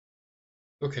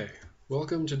Okay,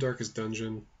 welcome to Darkest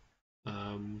Dungeon.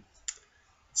 Um,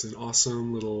 it's an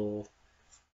awesome little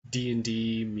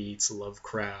D&D meets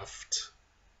Lovecraft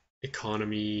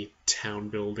economy, town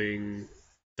building,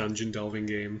 dungeon delving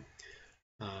game.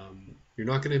 You're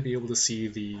not going to be able to see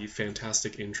the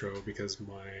fantastic intro because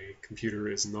my computer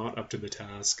is not up to the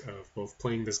task of both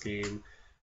playing this game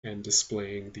and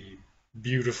displaying the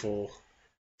beautiful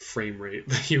frame rate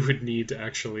that you would need to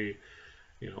actually,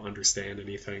 understand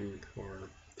anything or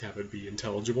have it be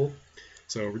intelligible.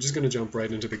 So we're just going to jump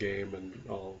right into the game, and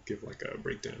I'll give like a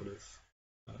breakdown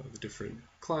of the different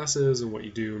classes and what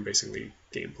you do, and basically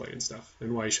gameplay and stuff,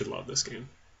 and why you should love this game.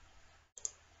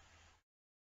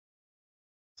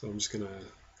 So I'm just going to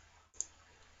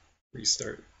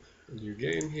restart a new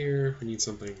game here. We need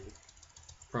something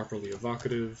properly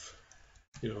evocative.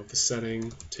 The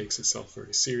setting takes itself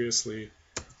very seriously.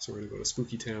 So we're going to go to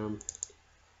Spookytown.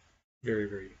 Very,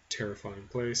 very terrifying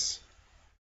place.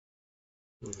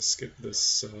 I'm going to skip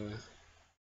this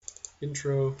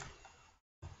intro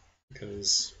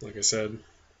because, like I said,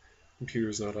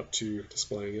 computer's not up to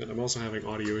displaying it. I'm also having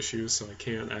audio issues, so I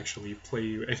can't actually play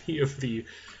you any of the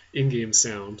in-game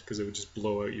sound because it would just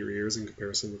blow out your ears in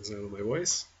comparison to the sound of my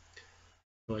voice.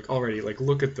 Like already, like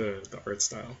look at the art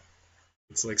style.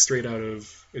 It's like straight out of.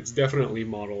 It's definitely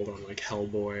modeled on like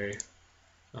Hellboy,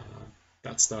 uh,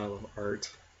 that style of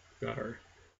art. We've got our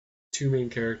two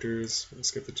main characters. Let's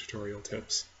skip the tutorial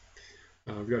tips.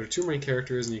 We've got our two main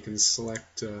characters, and you can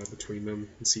select between them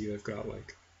and see they've got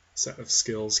like a set of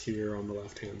skills here on the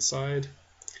left-hand side.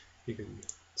 You can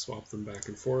swap them back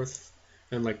and forth,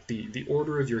 and like the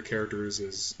order of your characters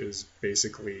is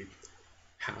basically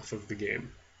half of the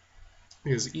game,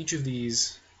 because each of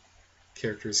these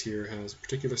characters here has a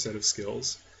particular set of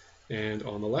skills, and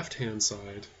on the left-hand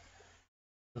side,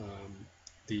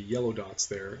 the yellow dots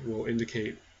there will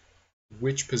indicate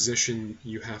which position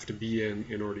you have to be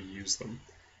in order to use them.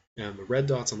 And the red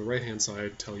dots on the right hand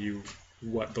side tell you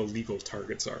what the legal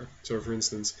targets are. So for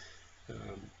instance,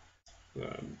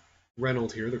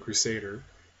 Reynold here, the Crusader,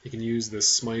 he can use this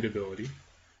smite ability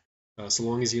so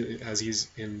long as he's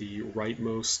in the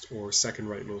rightmost or second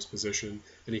rightmost position,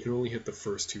 and he can only hit the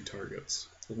first two targets,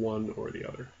 one or the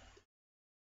other.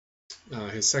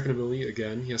 His second ability,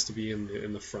 again, he has to be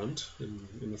in the front,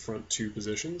 in the front two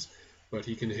positions, but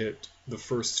he can hit the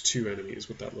first two enemies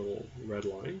with that little red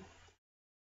line.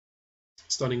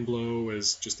 Stunning blow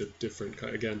is just a different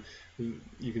again.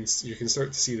 You can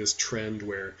start to see this trend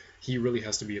where he really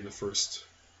has to be in the first,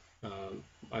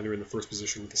 either in the first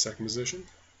position or the second position.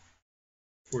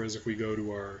 Whereas if we go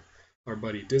to our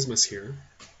buddy Dismas here,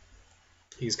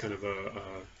 he's kind of a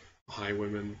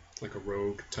highwayman, like a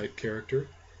rogue type character.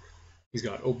 He's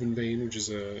got Open Vein, which is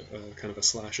a kind of a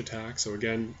slash attack. So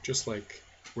again, just like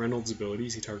Reynolds'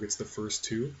 abilities, he targets the first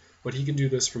two, but he can do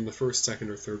this from the first, second,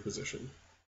 or third position.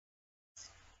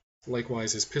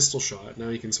 Likewise, his pistol shot, now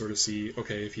you can sort of see,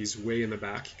 okay, if he's way in the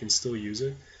back, he can still use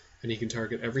it, and he can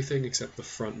target everything except the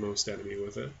frontmost enemy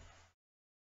with it.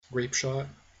 Grape shot,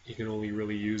 he can only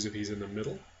really use if he's in the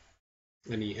middle,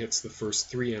 and he hits the first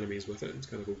three enemies with it. It's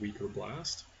kind of a weaker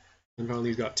blast. And finally,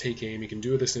 he's got Take Aim. He can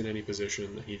do this in any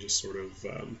position. He just sort of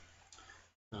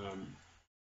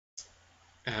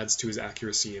adds to his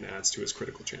accuracy and adds to his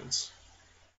critical chance.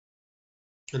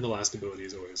 And the last ability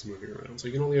is always moving around. So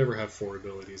you can only ever have 4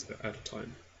 abilities at a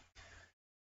time.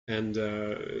 And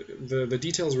the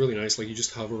detail is really nice. Like you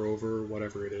just hover over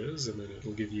whatever it is, and then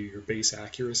it'll give you your base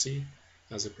accuracy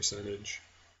as a percentage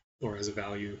or as a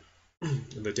value,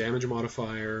 the damage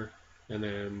modifier, and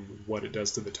then what it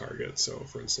does to the target. So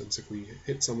for instance, if we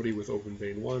hit somebody with Open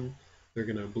Vein 1, they're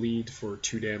going to bleed for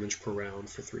 2 damage per round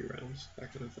for 3 rounds,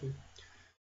 that kind of thing.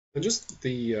 And just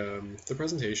the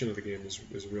presentation of the game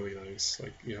is really nice.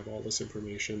 Like you have all this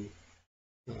information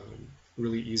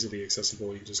really easily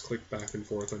accessible. You just click back and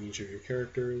forth on each of your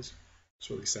characters. It's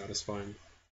really satisfying.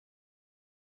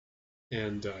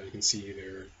 And you can see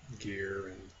their gear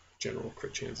and general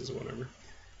crit chances or whatever.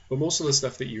 But most of the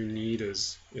stuff that you need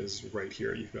is right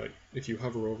here. You've got, if you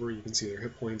hover over, you can see their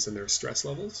hit points and their stress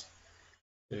levels.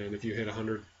 And if you hit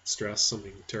 100 stress,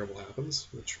 something terrible happens,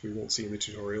 which we won't see in the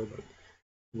tutorial, but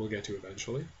we'll get to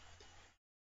eventually.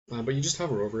 But you just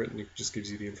hover over it and it just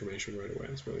gives you the information right away.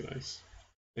 It's really nice.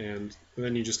 And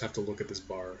then you just have to look at this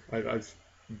bar. I've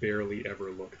barely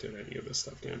ever looked at any of this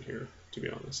stuff down here, to be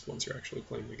honest, once you're actually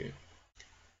playing the game.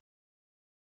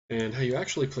 And how you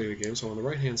actually play the game, so on the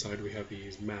right hand side we have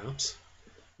these maps,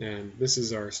 and this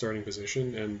is our starting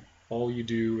position, and all you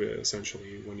do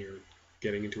essentially when you're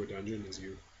getting into a dungeon is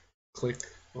you click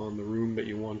on the room that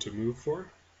you want to move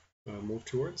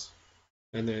towards,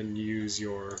 and then use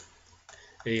your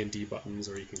A and D buttons,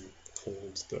 or you can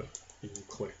hold you can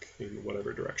click in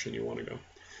whatever direction you want to go.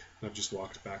 I've just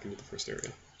walked back into the first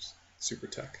area. Just super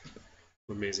tech.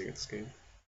 I'm amazing at this game.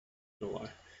 No lie.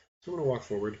 So I'm going to walk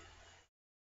forward.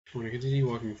 I'm going to continue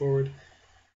walking forward,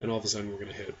 and all of a sudden we're going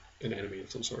to hit an enemy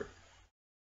of some sort.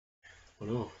 Oh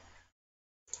no.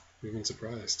 We've been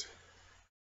surprised.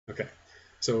 Okay,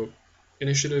 so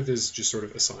initiative is just sort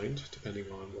of assigned depending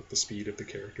on what the speed of the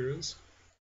character is.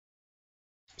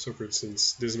 So for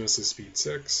instance, Dismas is speed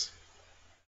 6.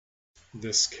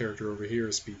 This character over here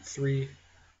is speed 3.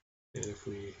 And if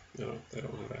we, no, I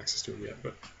don't have access to him yet,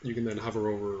 but you can then hover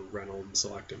over Reynolds and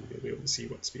select him, and you'll be able to see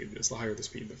what speed it is. The higher the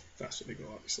speed, the faster they go,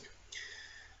 obviously.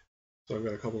 So I've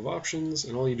got a couple of options,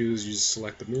 and all you do is you just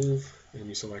select the move, and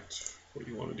you select what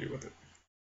you want to do with it.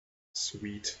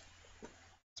 Sweet.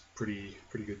 It's a pretty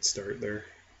good start there.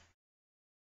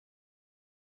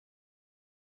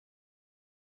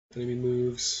 Enemy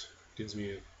moves, gives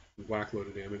me a whack load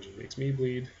of damage and makes me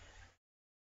bleed.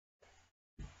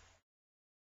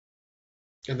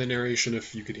 And the narration,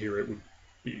 if you could hear it, would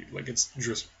be like, it's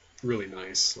just really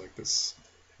nice, like this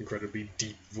incredibly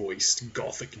deep-voiced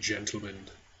gothic gentleman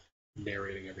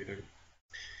narrating everything.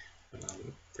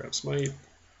 Grab smite.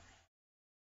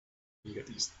 You get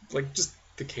these, like, just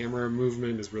the camera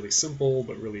movement is really simple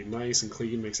but really nice and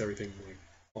clean, makes everything like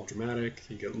all dramatic.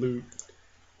 You get loot.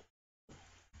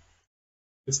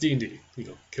 It's D&D, you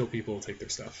know, kill people, take their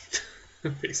stuff,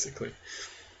 basically.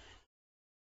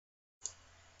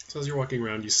 So as you're walking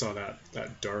around, you saw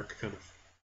that dark kind of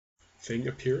thing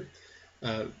appear.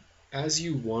 As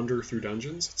you wander through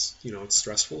dungeons, it's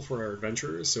stressful for our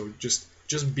adventurers. So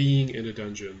just being in a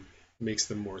dungeon makes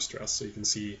them more stressed. So you can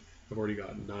see I've already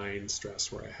got 9 stress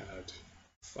where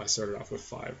I started off with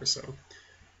 5 or so.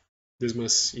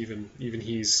 Dismas, even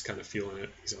he's kind of feeling it.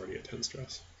 He's already at 10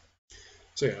 stress.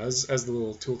 So yeah, as the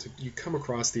little tooltip, you come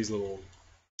across these little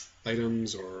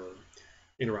items or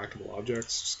interactable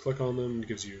objects, just click on them, it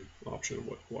gives you an option of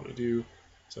what you want to do.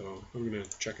 So I'm going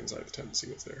to check inside the tent and see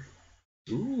what's there.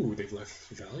 Ooh, they've left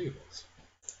valuables.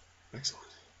 Excellent.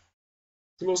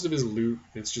 So most of his loot,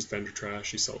 it's just vendor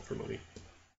trash, you sell it for money.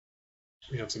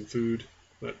 We have some food,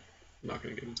 but I'm not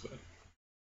going to get into that.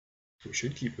 We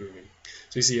should keep moving.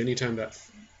 So you see, anytime that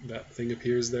thing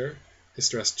appears there, his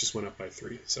stress just went up by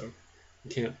 3, so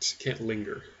you can't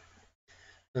linger.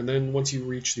 And then once you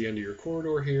reach the end of your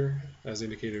corridor here, as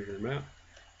indicated in your map,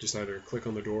 just either click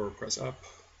on the door or press up,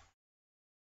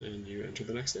 and you enter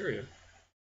the next area.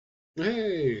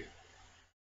 Hey!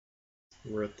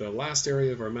 We're at the last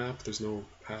area of our map. There's no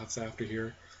paths after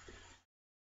here.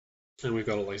 And we've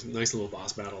got a nice little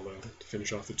boss battle to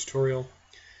finish off the tutorial.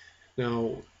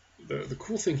 Now, the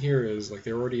cool thing here is, like,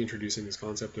 they're already introducing this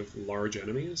concept of large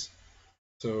enemies.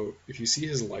 So if you see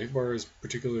his life bar is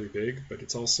particularly big, but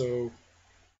it's also,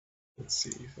 let's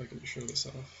see if I can show this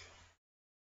off.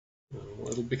 Well,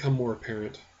 it'll become more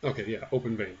apparent. Okay, yeah,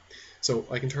 open vein. So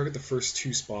I can target the first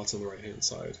 2 spots on the right-hand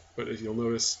side, but if you'll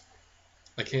notice,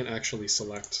 I can't actually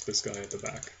select this guy at the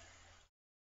back.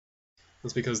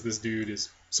 That's because this dude is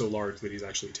so large that he's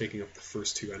actually taking up the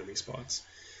first 2 enemy spots.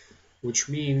 Which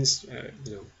means,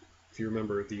 if you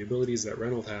remember, the abilities that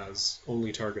Reynolds has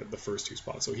only target the first 2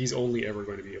 spots, so he's only ever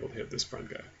going to be able to hit this front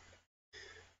guy.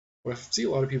 What I see a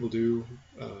lot of people do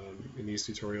in these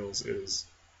tutorials is,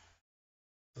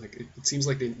 like, it seems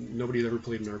like nobody's ever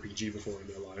played an RPG before in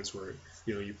their lives where,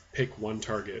 you pick one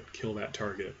target, kill that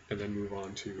target, and then move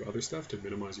on to other stuff to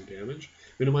minimize your damage.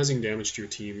 Minimizing damage to your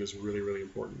team is really, really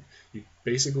important. You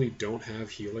basically don't have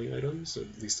healing items,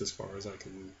 at least as far as I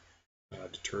can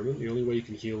determine. The only way you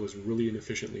can heal is really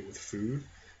inefficiently with food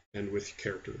and with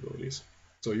character abilities.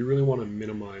 So you really want to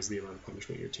minimize the amount of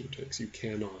punishment your team takes. You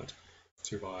cannot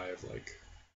survive, like,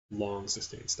 long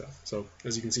sustained stuff. So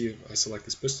as you can see, I select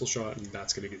this pistol shot, and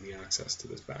that's going to give me access to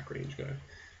this back range guy.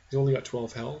 He's only got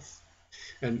 12 health,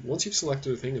 and once you've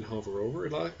selected a thing and hover over,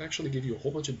 it'll actually give you a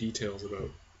whole bunch of details about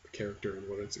the character and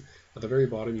what it's. At the very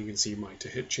bottom, you can see my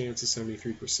to-hit chance is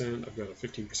 73%. I've got a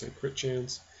 15% crit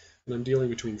chance, and I'm dealing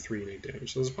between 3 and 8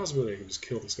 damage. So there's a possibility I can just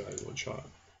kill this guy in one shot.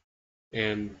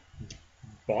 And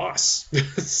boss.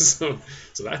 so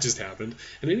that just happened.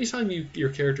 And anytime your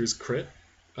character's crit,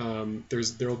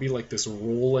 there'll be like this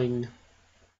rolling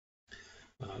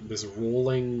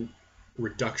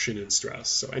reduction in stress.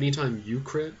 So anytime you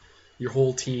crit, your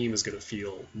whole team is going to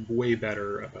feel way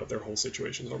better about their whole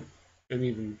situation. So I'm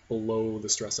even below the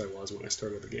stress I was when I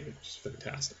started the game, which is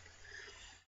fantastic.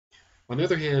 On the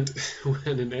other hand,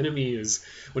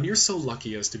 when you're so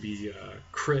lucky as to be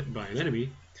crit by an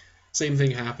enemy, same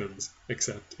thing happens,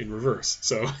 except in reverse.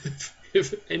 So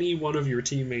if any one of your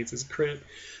teammates is crit,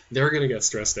 they're going to get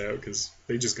stressed out because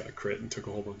they just got crit and took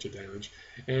a whole bunch of damage.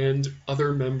 And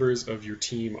other members of your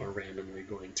team are randomly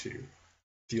going to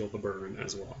feel the burn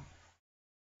as well.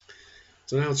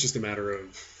 So now it's just a matter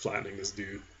of flattening this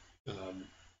dude.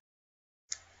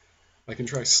 I can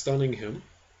try stunning him,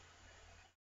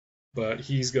 but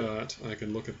he's got, I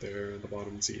can look at there at the bottom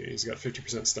and see he's got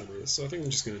 50% stun resist, so I think I'm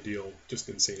just going to deal just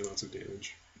insane amounts of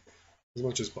damage as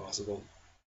much as possible.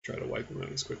 Try to wipe him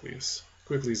out as quickly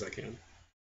as I can.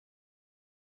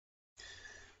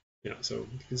 Yeah, so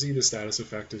you can see the status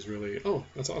effect is really, oh,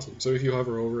 that's awesome. So if you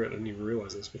hover over it, I didn't even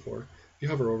realize this before, if you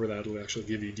hover over that, it'll actually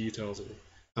give you details of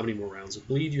how many more rounds of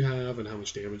bleed you have and how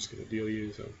much damage it's going to deal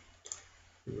you, so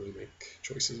you really make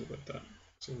choices about that.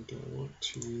 So do I want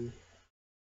to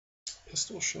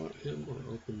pistol shot him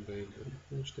or open vein him?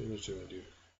 How much damage do I do?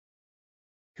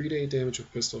 3 to 8 damage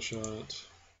with pistol shot,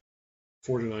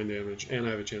 4 to 9 damage, and I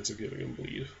have a chance of giving him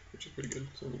bleed, which is pretty good,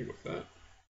 so I'm going to go with that.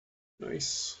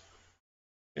 Nice.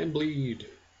 And bleed.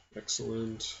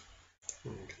 Excellent.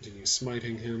 I'll continue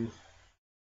smiting him.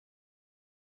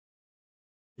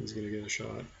 He's going to get a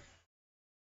shot.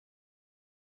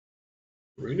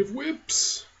 Rain of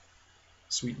Whips!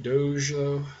 Sweet Doge,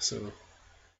 though, so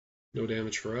no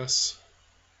damage for us.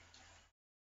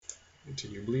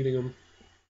 Continue bleeding him.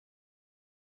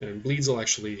 And bleeds will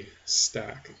actually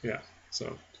stack. Yeah,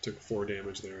 so took 4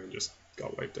 damage there and just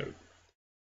got wiped out.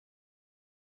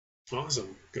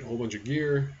 Awesome. Get a whole bunch of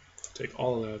gear. Take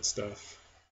all of that stuff.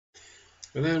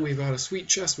 And then we've got a sweet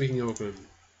chest we can open.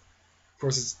 Of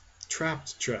course, it's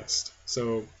trapped chest,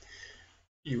 so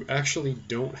you actually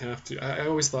don't have to. I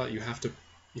always thought you have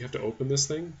to open this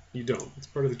thing. You don't. It's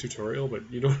part of the tutorial,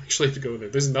 but you don't actually have to go there.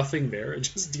 There's nothing there. It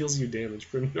just deals you damage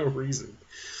for no reason.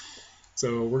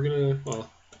 So we're gonna,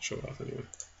 well, show it off anyway.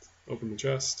 Open the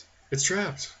chest. It's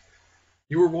trapped.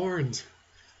 You were warned.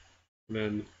 And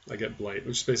then I get Blight,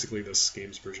 which is basically this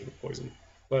game's version of poison.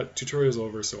 But tutorial's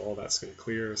over, so all that's going to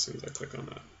clear as soon as I click on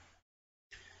that.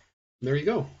 And there you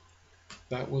go.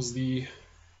 That was the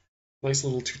nice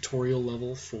little tutorial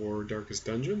level for Darkest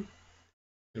Dungeon.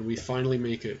 And we finally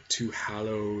make it to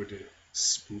hallowed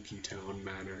Spookytown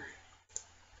Manor.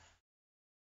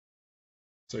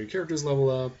 So your characters level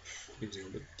up, gives you a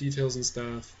bit of details and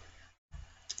stuff.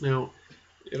 Now,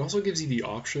 it also gives you the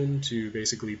option to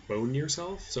basically bone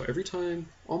yourself. So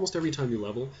almost every time you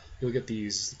level, you'll get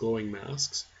these glowing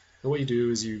masks. And what you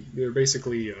do is they're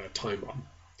basically a time bomb.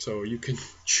 So you can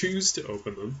choose to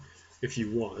open them if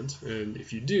you want, and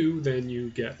if you do, then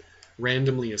you get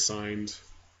randomly assigned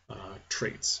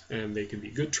traits, and they can be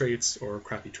good traits or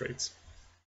crappy traits.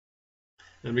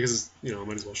 And because, I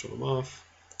might as well show them off,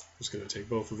 I'm just going to take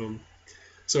both of them.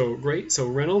 So great, so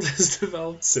Reynold has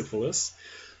developed syphilis.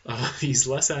 He's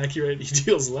less accurate, he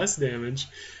deals less damage,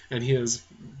 and he has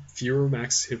fewer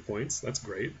max hit points. That's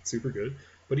great, super good.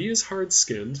 But he is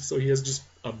hard-skinned, so he has just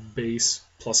a base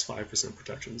plus 5%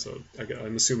 protection. So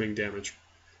I'm assuming damage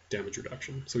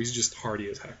reduction. So he's just hardy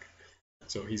as heck.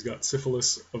 So he's got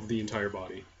syphilis of the entire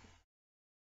body.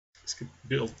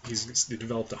 He's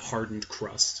developed a hardened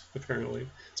crust, apparently.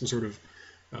 Some sort of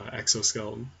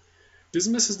exoskeleton.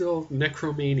 Dismas has developed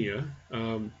necromania,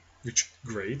 which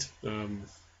great.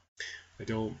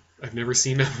 I've never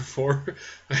seen that before.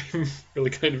 I'm really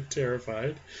kind of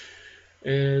terrified.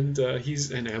 And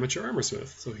he's an amateur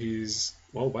armorsmith, so he's,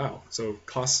 oh wow. So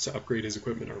costs to upgrade his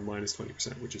equipment are minus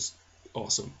 20%, which is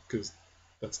awesome, because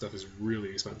that stuff is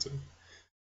really expensive.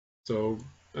 So,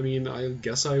 I mean, I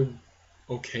guess I'm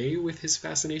okay with his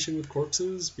fascination with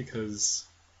corpses, because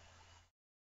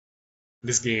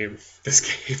this game.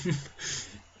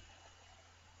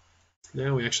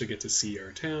 Now we actually get to see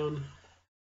our town,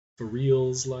 for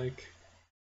reals, like.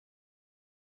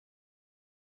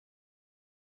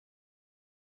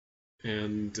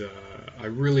 And I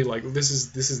really like, this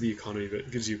is the economy that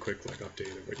gives you a quick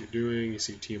update of what you're doing. You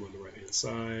see team on the right hand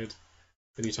side.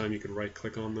 Anytime you can right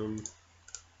click on them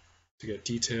to get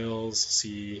details,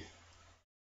 see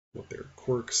what their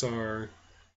quirks are,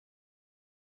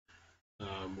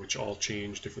 which all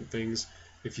change different things.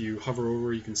 If you hover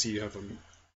over, you can see you have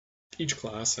each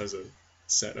class has a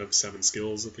set of 7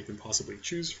 skills that they can possibly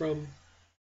choose from.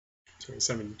 So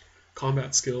 7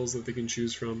 combat skills that they can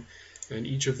choose from, and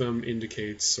each of them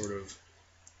indicates sort of,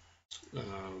 no,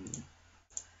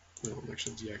 I'm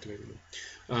actually deactivating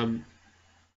them.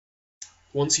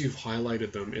 Once you've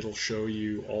highlighted them, it'll show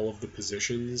you all of the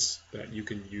positions that you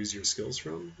can use your skills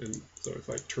from. And so if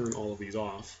I turn all of these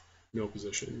off, no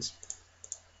positions.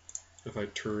 If I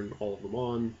turn all of them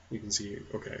on, you can see,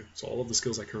 okay, so all of the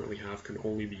skills I currently have can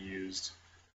only be used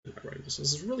Right, this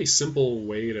is a really simple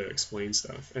way to explain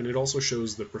stuff, and it also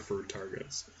shows the preferred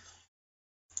targets.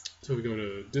 So if we go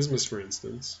to Dismas, for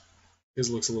instance, his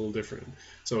looks a little different.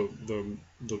 So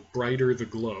the brighter the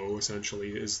glow,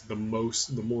 essentially, is the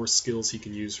more skills he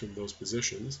can use from those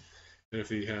positions. And if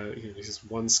he has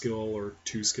one skill or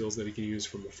two skills that he can use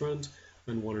from the front,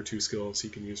 and one or two skills he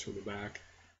can use from the back.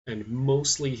 And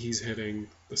mostly he's hitting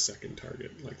the second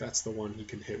target. Like that's the one he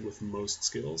can hit with most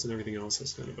skills, and everything else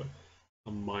is kind of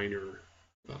a minor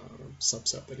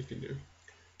subset that he can do.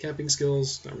 Camping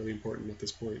skills, not really important at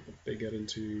this point, but they get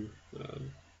into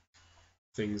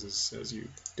things as you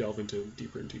delve into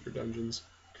deeper and deeper dungeons.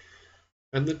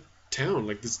 And the town,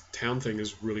 like this town thing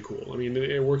is really cool. I mean,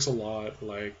 it works a lot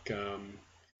like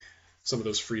some of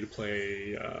those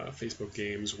free-to-play Facebook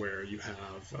games where you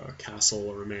have a castle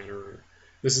or a manor.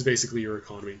 This is basically your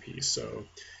economy piece. So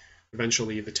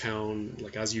eventually the town,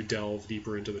 like as you delve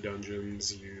deeper into the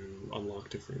dungeons, you unlock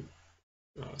different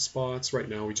spots. Right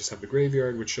now we just have the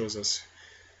graveyard, which shows us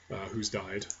who's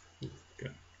died. Got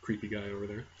a creepy guy over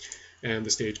there. And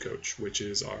the stagecoach, which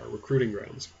is our recruiting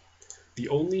grounds. The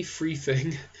only free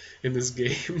thing in this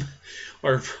game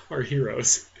are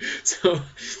heroes. So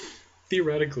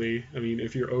theoretically, I mean,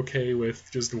 if you're okay with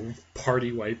just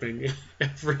party wiping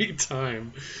every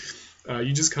time,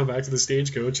 you just come back to the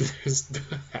stagecoach and there's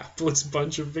a hapless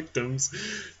bunch of victims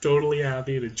totally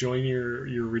happy to join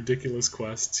your ridiculous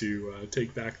quest to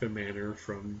take back the manor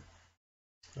from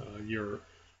your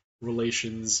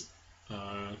relation's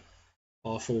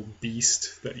awful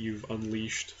beast that you've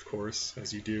unleashed, of course,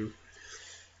 as you do.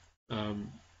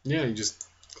 Yeah, you just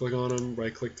click on them,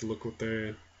 right click to look what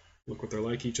they're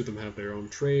like. Each of them have their own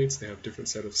traits. They have different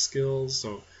set of skills.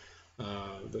 So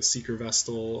the Seeker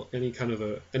Vestal, any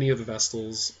of the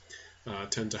Vestals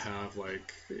tend to have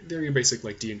like they're your basic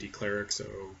like D&D cleric. So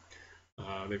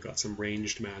they've got some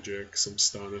ranged magic, some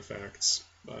stun effects,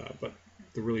 but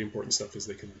the really important stuff is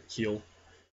they can heal.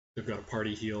 They've got a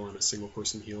party heal and a single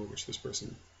person heal, which this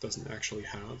person doesn't actually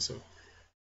have. So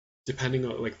depending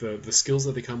on like the skills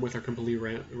that they come with are completely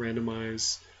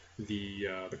randomized.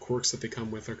 The quirks that they come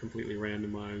with are completely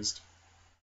randomized.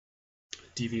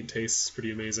 Deviant tastes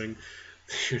pretty amazing.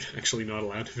 You're actually not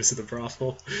allowed to visit the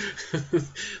brothel.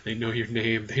 They know your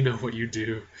name. They know what you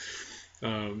do.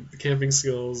 The camping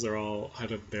skills are all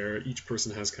out of there. Each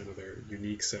person has kind of their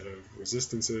unique set of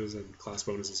resistances and class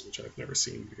bonuses, which I've never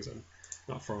seen because I'm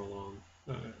not far along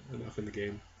enough in the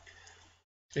game.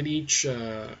 And each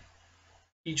of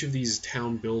these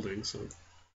town buildings, so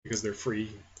because they're free,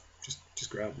 just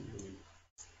grab them. I mean,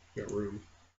 you got room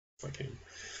if I can.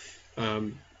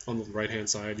 On the right hand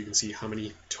side, you can see how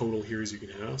many total heroes you can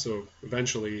have. So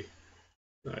eventually,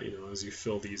 as you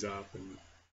fill these up and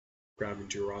grab them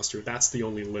to your roster, that's the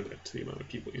only limit to the amount of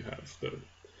people you have.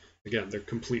 Again, they're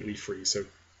completely free, so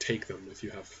take them if you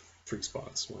have free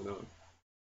spots. Why not?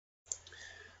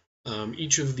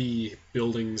 Each of the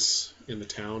buildings in the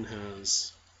town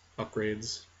has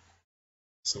upgrades,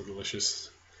 so delicious,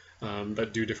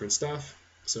 that do different stuff.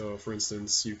 So, for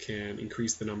instance, you can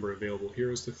increase the number of available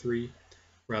heroes to 3.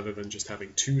 Rather than just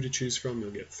having 2 to choose from,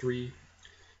 you'll get 3.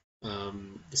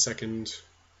 The second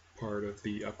part of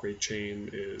the upgrade chain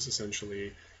is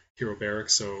essentially hero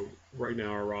barracks. So right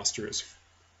now our roster is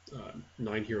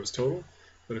 9 heroes total,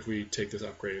 but if we take this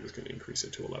upgrade, it's going to increase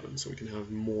it to 11, so we can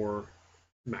have more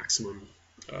maximum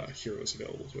heroes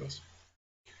available to us.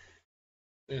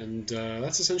 And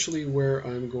that's essentially where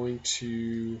I'm going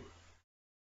to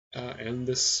end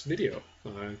this video.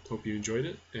 I hope you enjoyed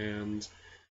it, and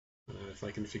if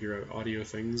I can figure out audio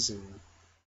things and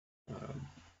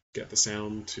get the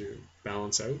sound to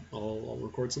balance out, I'll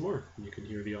record some more, and you can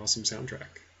hear the awesome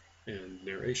soundtrack and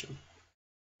narration.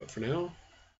 But for now,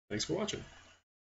 thanks for watching.